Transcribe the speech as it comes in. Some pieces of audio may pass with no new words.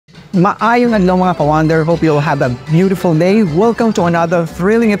Maayong adlaw mga ka-Wander. Hope you'll have a beautiful day. Welcome to another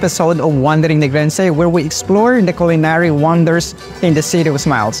thrilling episode of Juandering Negrense, where we explore the culinary wonders in the City of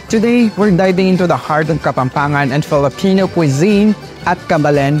Smiles. Today, we're diving into the heart of Kapampangan and Filipino cuisine at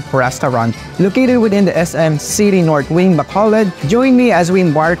Cabalen Restaurant, located within the SM City North Wing, Bacolod. Join me as we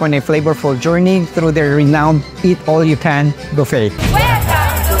embark on a flavorful journey through their renowned Eat All You Can buffet.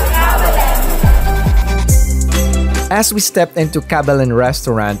 As we stepped into Cabalen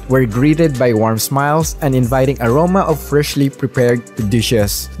Restaurant, we're greeted by warm smiles and inviting aroma of freshly prepared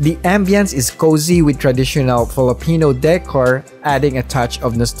dishes. The ambience is cozy with traditional Filipino decor, adding a touch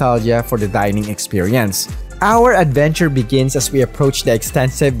of nostalgia for the dining experience. Our adventure begins as we approach the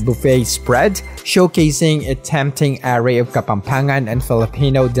extensive buffet spread, showcasing a tempting array of Kapampangan and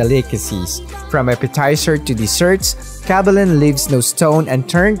Filipino delicacies. From appetizer to desserts, Cabalen leaves no stone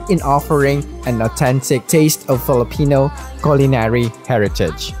unturned in offering an authentic taste of Filipino culinary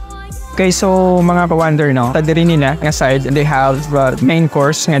heritage. Okay, so mga ka-Wander, no? Tadi rin nila, aside, they have main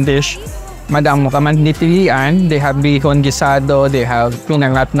course and dish. Madam mo kamanditilian, they have bihon gisado, they have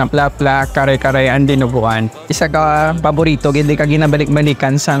pinangat na plapla, kare-kare, and dinuguan. Isa ka paborito, hindi ka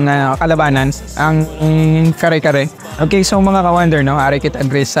ginabalik-balikan sa kalabanan, ang kare-kare. Okay, so mga ka-Wander, no, ari kita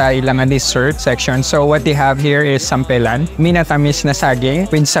address sa ilang dessert section. So what they have here is sampelan, minatamis na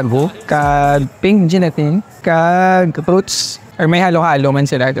saging, with sagu, kag pink gelatin, kag fruits, or may halo-halo man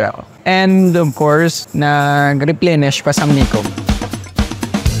sila. And of course, nag-replenish pa sa nikom.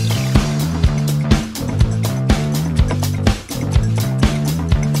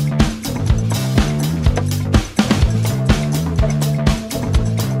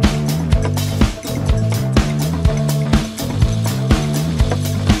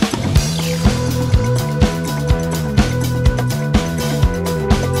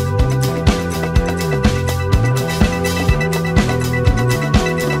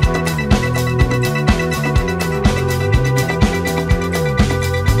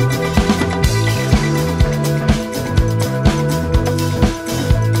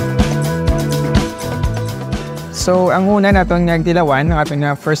 So, ang una natin nagdilawan, ang ating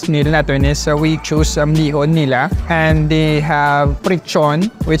first meal natin is we choose lihon nila. And they have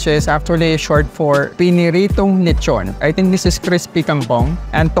prichon, which is actually short for piniritong lechon. I think this is crispy kangkong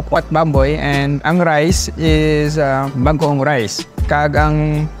and tokwat baboy. And ang rice is bagong rice. Kag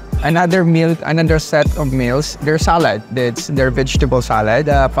ang another set of meals, their salad. That's their vegetable salad,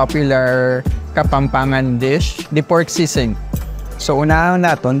 popular Kapampangan dish, the pork sisig. So, unahan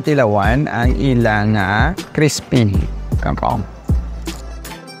natin tilawan ang ilang crispy kangkong.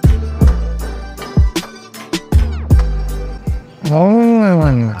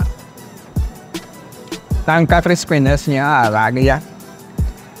 Ang ka-crispiness niya, ragya.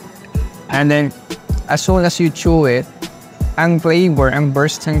 And then, as soon as you chew it, ang flavor, ang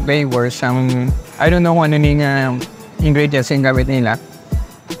burst ng flavor, I don't know kung ano yung ingredients yung gamit nila,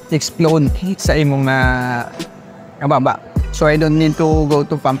 explode sa imong kababa. So I don't need to go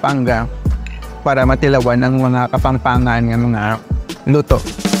to Pampanga para matilawan ng mga Kapampangan ng mga luto.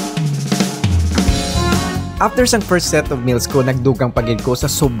 After sang first set of meals ko, nagdugang pagid ko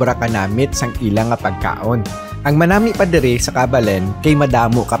sa sobra kanamit sang ilang nga pagkaon. Ang manami pa diri sa Cabalen kay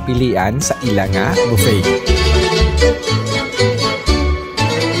madamo kapilian sa ilang nga buffet.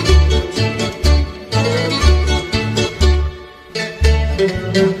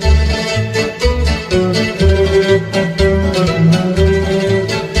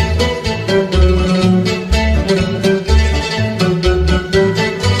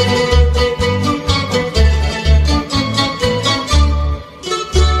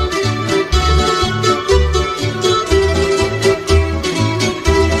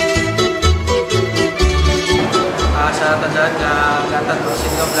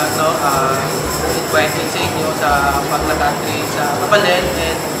 Inviting sa inyo sa paglatantri sa Cabalen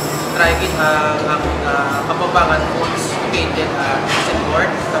and try it ang Kapampangan foods located at City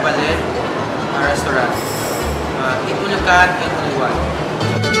North Cabalen Restaurant. Eat all you can, eat all you want.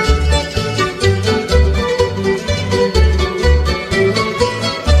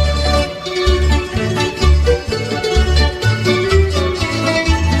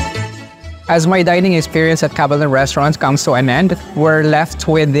 As my dining experience at Cabalen Restaurant comes to an end, we're left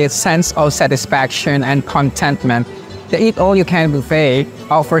with this sense of satisfaction and contentment. The Eat All You Can buffet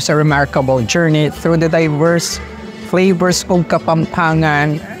offers a remarkable journey through the diverse flavors of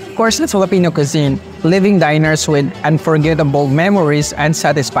Kapampangan, of course, the Filipino cuisine, leaving diners with unforgettable memories and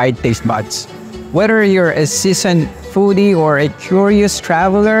satisfied taste buds. Whether you're a seasoned foodie or a curious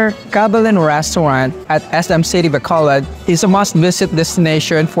traveler, Cabalen Restaurant at SM City Bacolod is a must-visit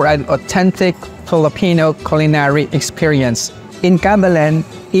destination for an authentic Filipino culinary experience. In Cabalen,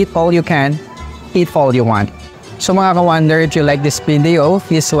 eat all you can, eat all you want. So mga ka-Wonder, if you like this video,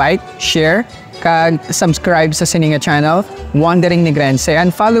 please like, share, kag subscribe sa sininga channel, Juandering Negrense,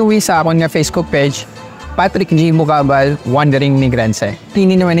 and follow me sa akong nga Facebook page, Patrick G. Mucabal, Juandering Negrense.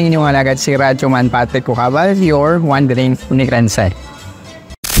 Tinin naman ninyo nga agad si Radyo Man Patrick Mucabal, your Juandering Negrense.